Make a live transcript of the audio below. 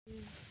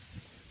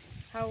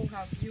How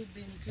have you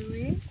been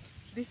doing?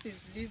 This is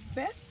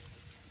Lisbeth.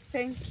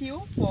 Thank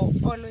you for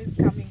always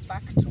coming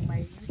back to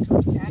my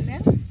YouTube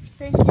channel.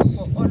 Thank you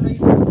for always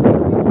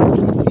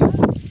watching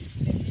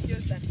the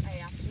videos that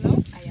I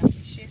upload. I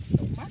appreciate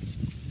so much.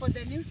 For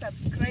the new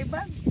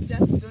subscribers, you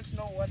just don't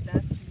know what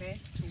that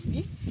meant to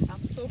me.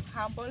 I'm so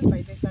humbled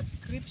by the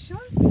subscription,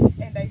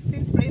 and I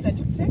still pray that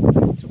you take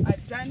me to a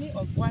journey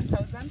of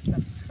 1,000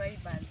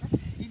 subscribers.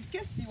 In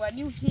case you are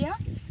new here,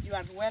 you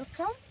are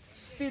welcome.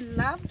 Feel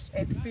loved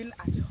and feel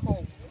at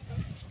home.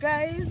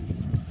 Guys,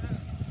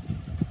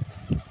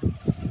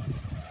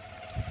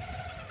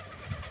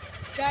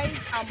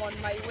 I'm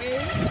on my way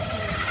to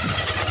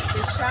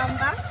the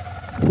shamba.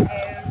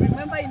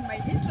 Remember in my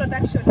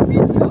introduction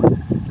video,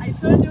 I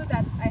told you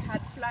that I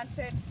had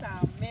planted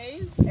some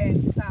maize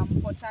and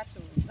some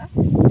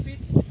potatoes,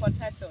 sweet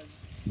potatoes.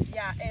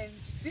 Yeah, and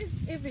this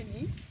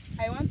evening,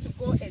 I want to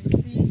go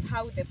and see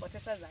how the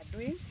potatoes are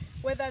doing,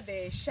 whether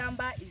the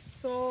shamba is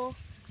so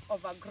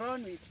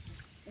overgrown with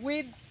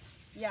weeds,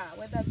 yeah,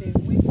 whether the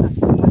weeds are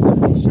so much on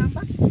the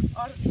shamba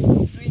or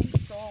it's doing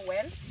so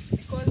well,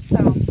 because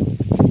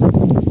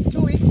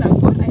 2 weeks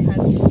ago I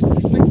had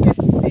requested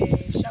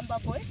the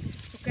shamba boy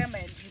to come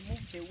and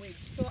remove the weeds.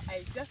 So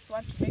I just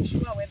want to make sure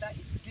whether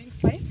it's doing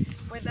fine,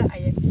 whether I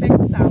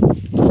expect some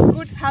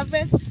good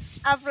harvest,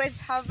 average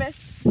harvest,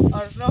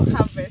 or no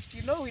harvest.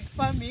 You know, with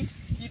farming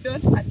you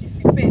don't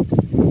anticipate.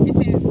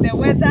 It is the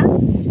weather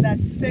that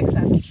takes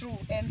us through,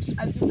 and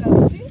as you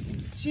can see,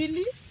 it's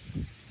chilly.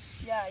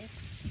 Yeah, it's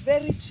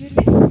very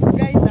chilly.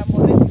 Guys, I'm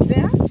already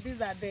there.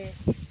 These are the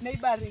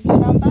neighboring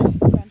shambas.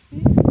 You can see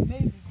the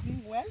maize is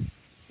doing well.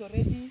 It's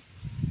already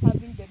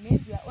having the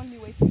maize. We are only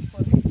waiting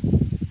for it.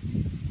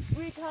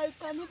 We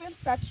can even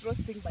start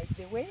roasting, by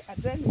the way.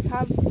 And then we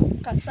have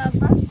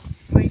cassavas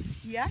right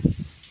here.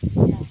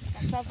 Yeah,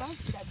 cassavas,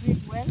 they are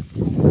doing well.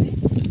 You can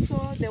see.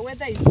 So the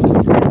weather is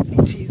good.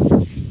 It is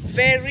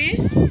very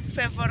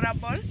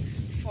favorable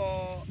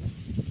for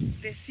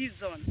the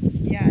season.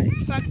 Yeah,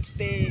 in fact,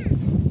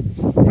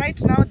 right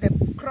now the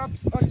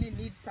crops only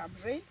need some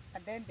rain,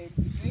 and then they'll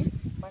be doing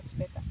much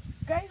better.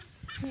 Guys,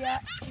 here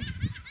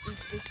is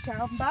the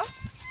shamba.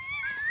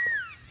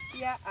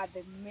 Here are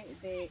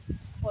the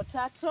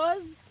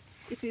potatoes.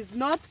 It is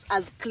not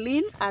as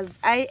clean as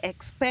I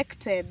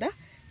expected,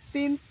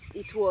 since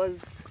it was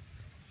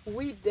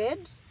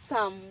weeded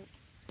some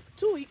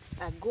 2 weeks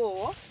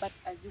ago, but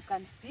as you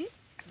can see,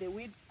 the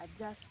weeds are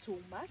just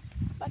too much.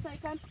 But I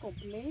can't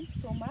complain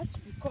so much,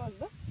 because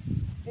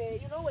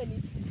you know, when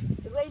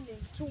it's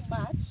raining too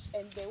much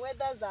and the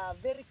weathers are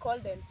very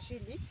cold and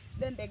chilly,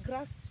 then the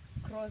grass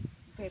grows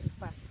very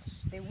fast.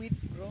 The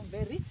weeds grow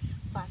very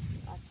fast.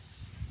 But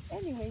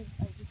anyways,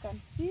 as you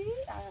can see,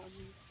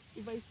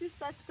 if I see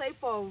such type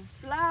of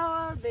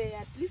flower,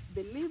 at least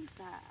the leaves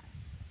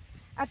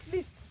are, at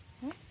least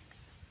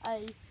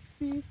I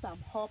see some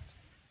hopes.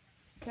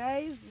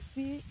 Guys, you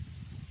see,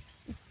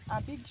 it's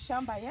a big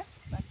shamba, yes,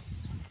 but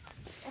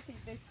okay,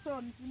 the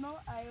stones, you know,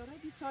 I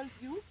already told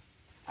you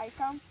I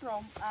come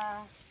from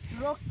a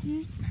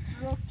rocky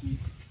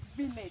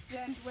village,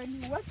 and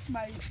when you watch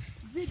my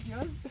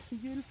videos,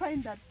 you'll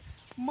find that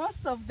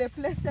most of the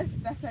places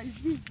that I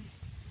visit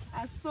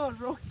are so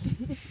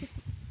rocky.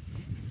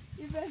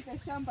 Even the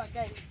shamba,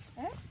 guys,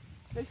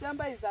 the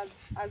shamba is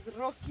as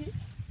rocky,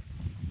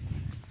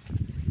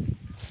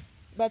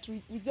 but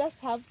we just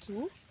have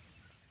to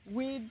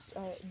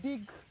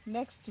dig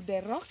next to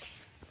the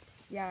rocks,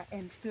 yeah,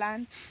 and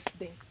plant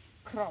the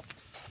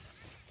crops.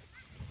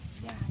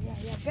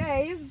 Yeah,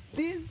 guys,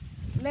 these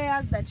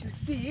layers that you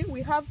see,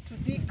 we have to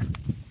dig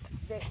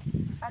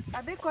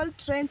are they called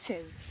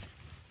trenches?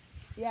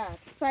 Yeah,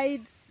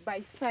 side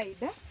by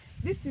side.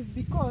 This is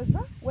because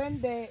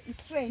when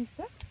it rains,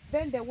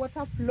 then the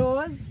water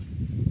flows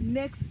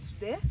next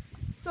to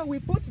so we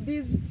put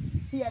these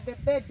here, the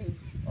bedding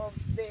of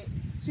the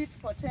sweet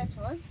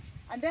potatoes,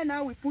 and then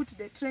now we put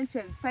the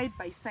trenches side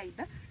by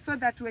side, so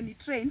that when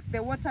it rains,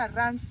 the water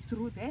runs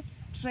through the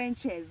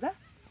trenches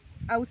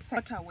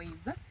outside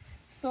waterways.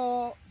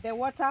 So the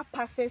water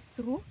passes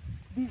through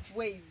these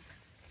ways,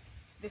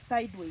 the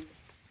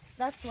sideways.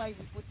 That's why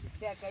we put it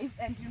there, guys.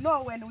 And you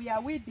know, when we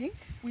are weeding,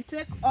 we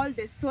take all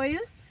the soil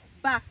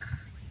back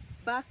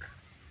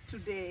to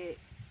the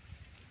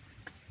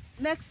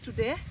next to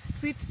the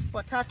sweet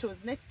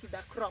potatoes, next to the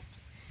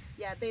crops.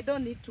 Yeah, they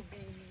don't need to be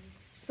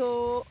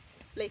so,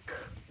 like,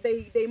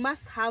 they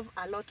must have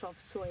a lot of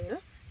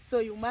soil, so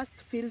you must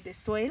fill the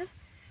soil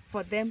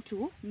for them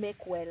to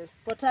make well.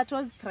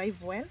 Potatoes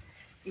thrive well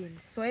in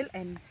soil,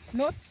 and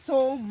not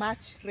so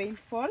much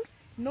rainfall,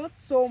 not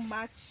so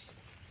much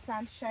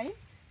sunshine,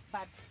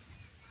 but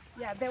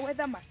yeah, the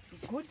weather must be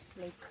good.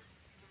 Like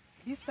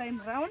this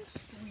time round,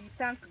 we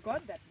thank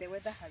God that the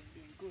weather has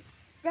been good.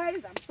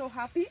 Guys, I'm so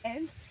happy.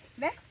 And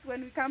next,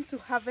 when we come to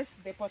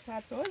harvest the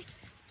potatoes,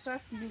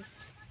 trust me,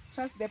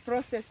 trust the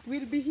process.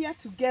 We'll be here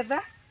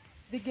together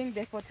digging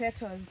the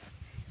potatoes.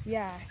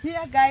 Yeah,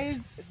 here,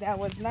 guys, there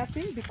was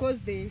nothing,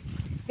 because the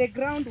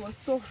ground was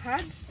so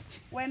hard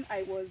when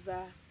I was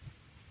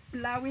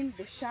plowing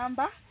the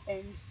shamba,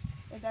 and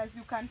And as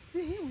you can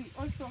see, we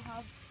also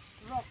have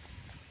rocks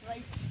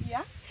right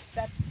here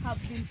that have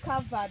been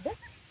covered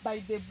by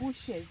the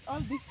bushes. All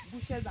these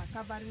bushes are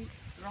covering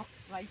rocks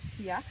right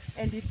here,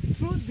 and it's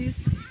through this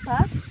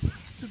part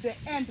to the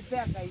end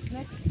there, guys,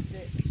 next to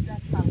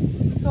that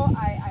house. So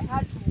I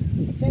had to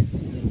let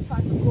this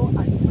part go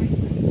as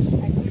wastage.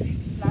 I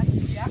couldn't plant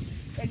here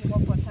any more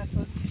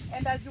potatoes.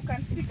 And as you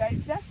can see, guys,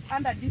 just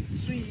under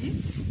this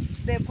tree,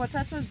 the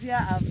potatoes here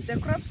the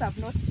crops have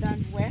not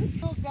done well.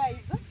 So guys,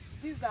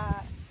 these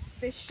are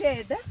the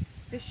shade.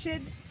 The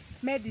shade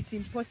made it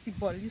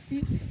impossible. You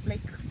see,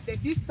 like the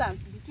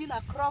distance between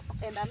a crop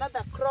and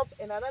another crop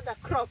and another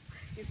crop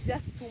is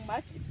just too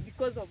much. It's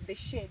because of the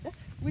shade,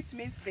 which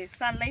means the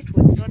sunlight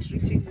was not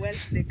reaching well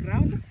to the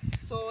ground.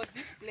 So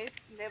this place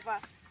never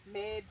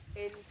made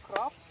any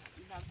crops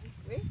in a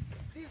good way.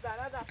 This is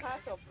another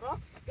part of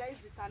rocks. Guys,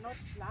 you cannot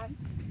plant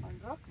on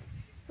rocks.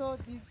 So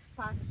this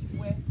part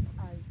went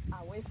as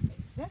a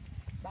wastage.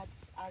 But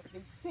as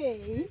they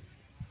say,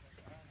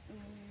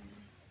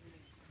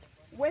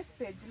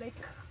 wastage, like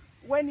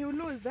when you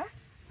lose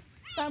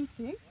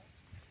something,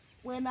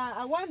 when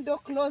one door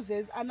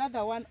closes,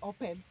 another one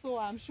opens. So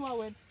I'm sure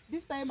when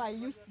this time I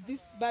used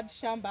this bad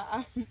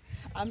shamba,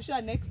 I'm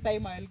sure next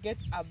time I'll get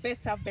a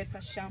better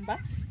shamba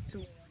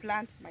to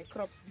plant my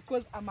crops,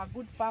 because I'm a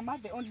good farmer.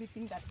 The only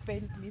thing that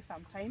fails me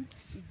sometimes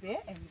is the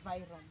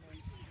environment.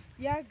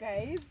 Yeah,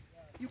 guys,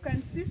 you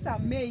can see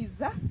some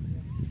maize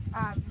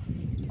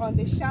on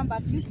the shamba,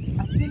 at least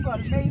a single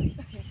maize,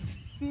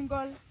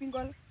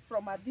 single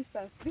from a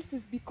distance. This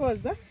is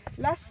because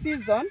last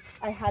season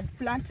I had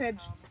planted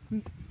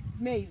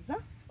maize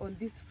on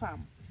this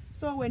farm.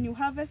 So when you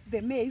harvest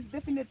the maize,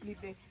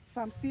 definitely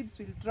some seeds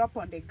will drop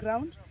on the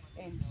ground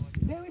and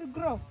they will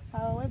grow.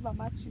 However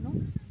much, you know,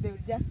 they will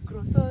just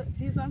grow. So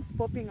these ones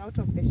popping out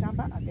of the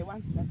shamba are the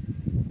ones that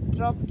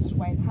dropped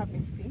while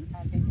harvesting,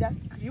 and they just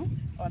grew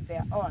on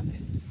their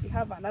own. We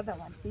have another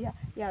one here.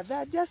 Yeah, there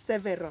are just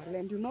several,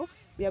 and you know,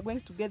 we are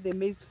going to get the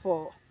maize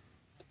for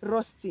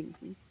roasting,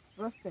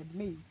 roasted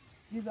maize.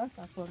 These ones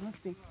are for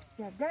roasting.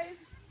 Yeah, guys,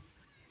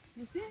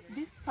 you see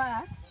this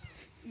part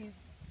is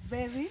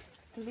very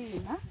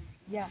clean. Huh?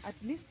 Yeah, at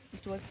least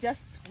it was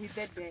just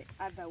withered the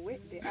other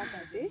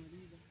day.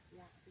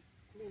 Yeah, it's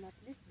clean. At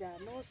least there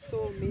are not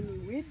so many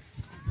weeds.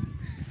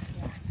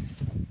 Yeah.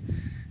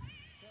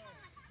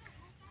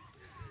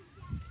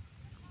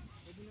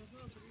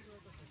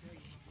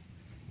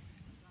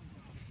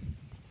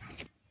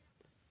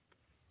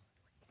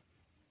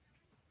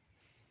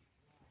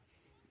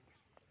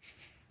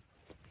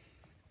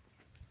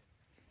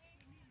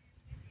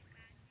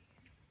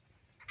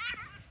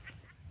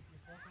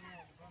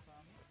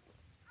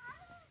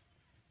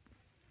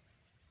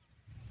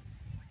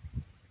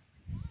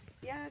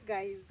 Yeah,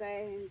 guys,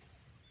 and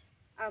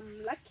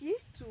I'm lucky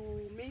to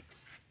meet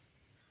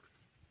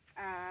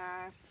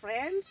a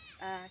friend,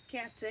 a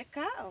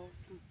caretaker of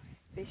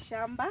the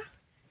shamba,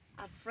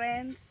 a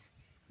friend,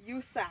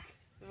 Yusa,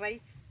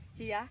 right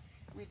here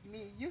with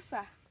me.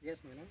 Yusa. Yes,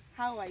 madam.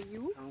 How are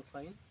you? I'm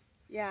fine.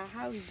 Yeah,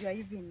 how is your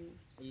evening?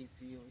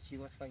 She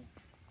was fine.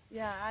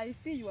 Yeah, I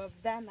see you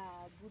have done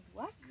a good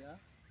work. Yeah.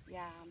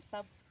 Yeah, I'm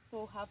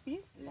so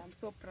happy and I'm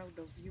so proud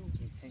of you.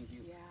 Okay, thank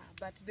you. Yeah,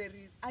 but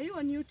are you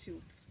on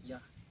YouTube? Yeah.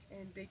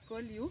 And they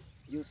call you?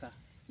 Yusa.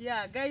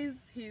 Yeah, guys,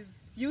 he's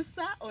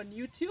Yusa on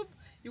YouTube.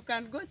 You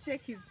can go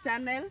check his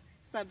channel,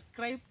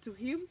 subscribe to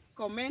him,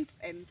 comment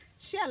and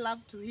share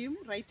love to him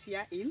right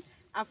here in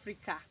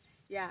Africa.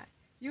 Yeah,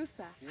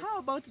 Yusa, yes. How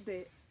about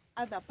the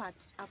other part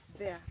up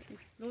there?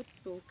 It's not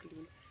so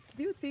clean.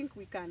 Do you think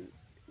we can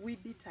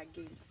weed it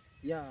again?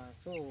 Yeah,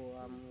 so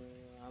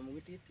I'm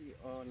with it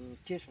on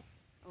Kesho.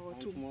 Oh,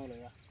 tomorrow,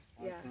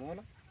 yeah. Yeah.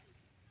 Tomorrow.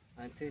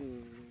 And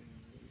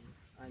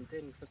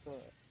then sasa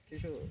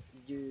kesho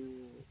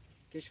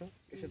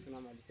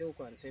tunamalizia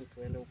huko, and then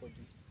tuende huko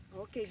juu.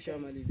 Okay. Kisha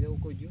malizia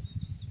huko juu.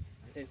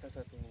 And then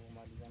sasa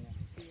tumalizane.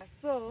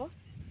 So,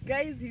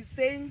 guys, he's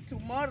saying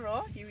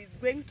tomorrow he is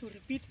going to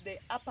repeat the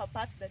upper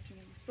part that you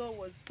saw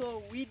was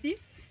so weedy.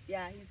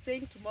 Yeah, he's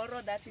saying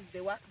tomorrow that is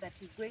the work that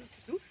he's going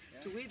to do,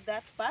 to weed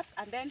that part,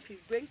 and then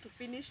he's going to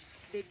finish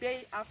the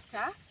day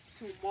after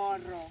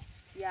tomorrow.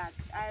 Yeah,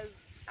 as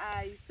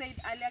I said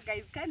earlier,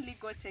 guys, kindly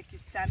go check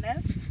his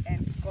channel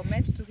and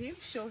comment to him,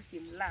 show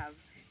him love.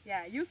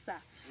 Yeah, Yusa,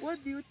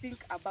 what do you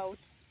think about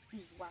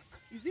his work?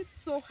 Is it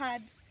so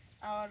hard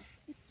or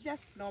it's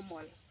just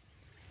normal?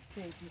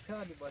 Okay, it's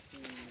hard, but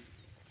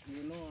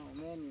you know,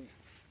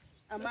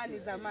 a man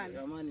is a man.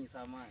 A man is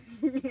a man.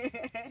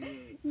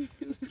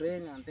 you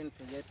strain and then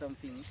to get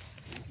something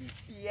to eat.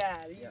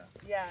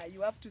 Yeah,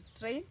 you have to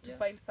strain to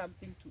find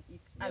something to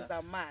eat as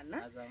a man. Huh?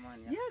 As a man,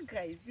 yeah,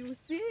 guys, you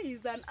see,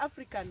 he's an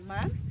African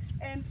man,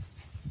 and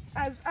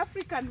as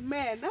African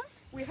men,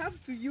 we have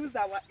to use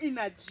our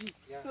energy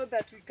so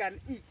that we can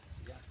eat.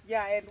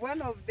 Yeah, and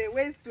one of the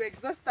ways to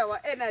exhaust our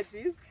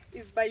energies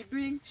is by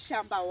doing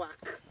shamba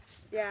work.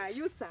 Yeah,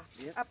 Yusa,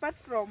 apart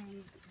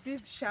from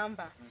this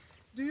shamba,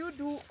 do you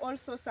do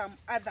also some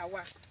other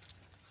works?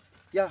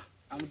 Yeah,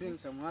 I'm doing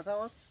some other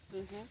works.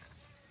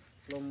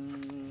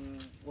 from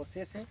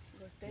Gosese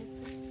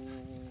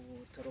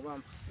to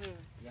Torobamba.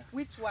 Yeah.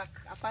 Which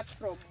work apart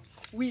from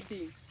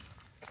weeding?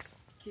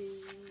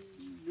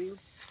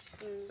 Beans,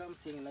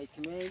 something like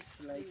maize,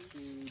 like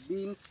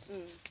beans.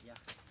 Yeah.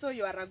 So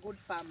you are a good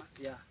farmer.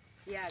 Yeah.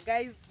 Yeah,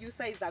 guys,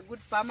 Yusa is a good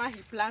farmer.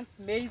 He plants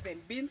maize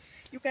and beans.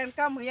 You can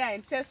come here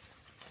and test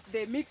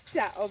the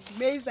mixture of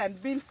maize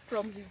and beans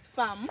from his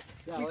farm.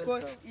 Yeah,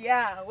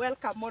 welcome.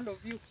 Welcome all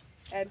of you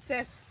and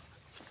test.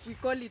 We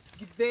call it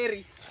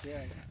githeri.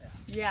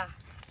 Yeah.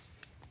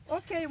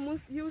 Okay,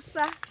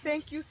 Yusa,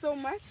 thank you so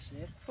much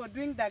for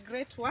doing the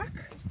great work.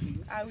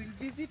 I will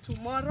visit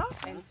tomorrow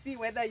and see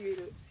whether you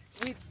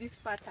will weed this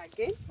part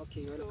again.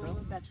 Okay, so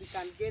welcome. that we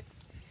can get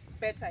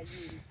better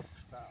yields.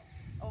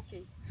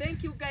 Okay,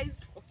 thank you guys.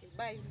 Okay,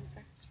 bye,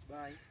 Yusa.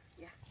 Bye.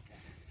 Yeah.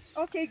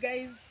 Okay,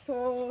 guys,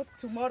 so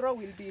tomorrow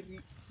we'll be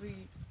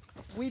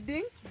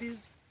weeding this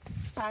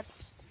part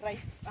right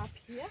up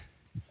here,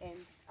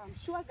 and I'm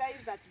sure, guys,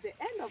 at the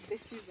end of the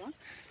season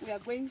we are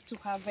going to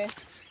harvest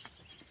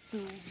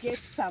to get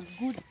some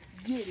good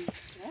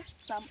yields,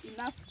 some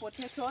enough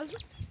potatoes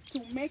to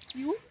make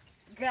you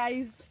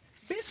guys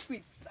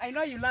biscuits. I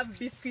know you love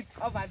biscuits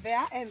over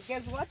there, and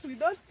guess what? We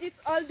don't eat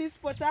all these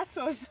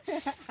potatoes.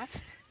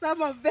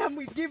 Some of them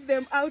we give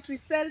them out, we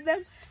sell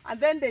them, and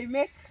then they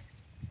make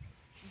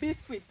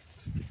biscuits.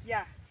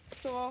 Yeah,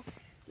 so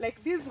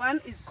like this one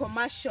is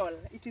commercial.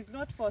 It is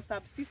not for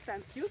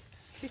subsistence use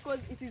because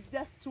it is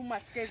just too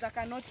much, guys. I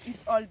cannot eat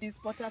all these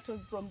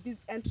potatoes from this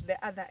end to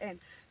the other end.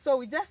 So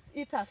we just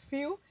eat a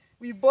few,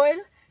 we boil.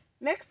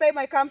 Next time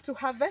I come to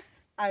harvest,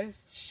 I'll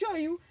show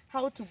you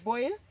how to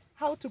boil,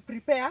 how to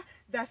prepare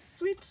the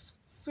sweet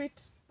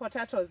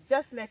potatoes,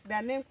 just like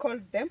their name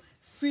called them,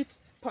 sweet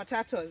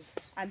potatoes.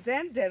 And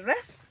then the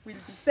rest will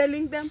be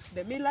selling them to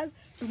the millers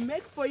to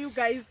make for you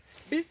guys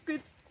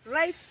biscuits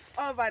right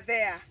over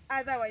there.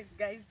 Otherwise,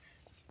 guys,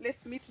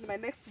 let's meet in my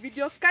next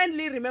video.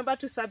 Kindly remember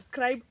to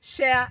subscribe,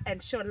 share,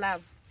 and show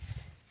love.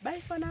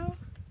 Bye for now.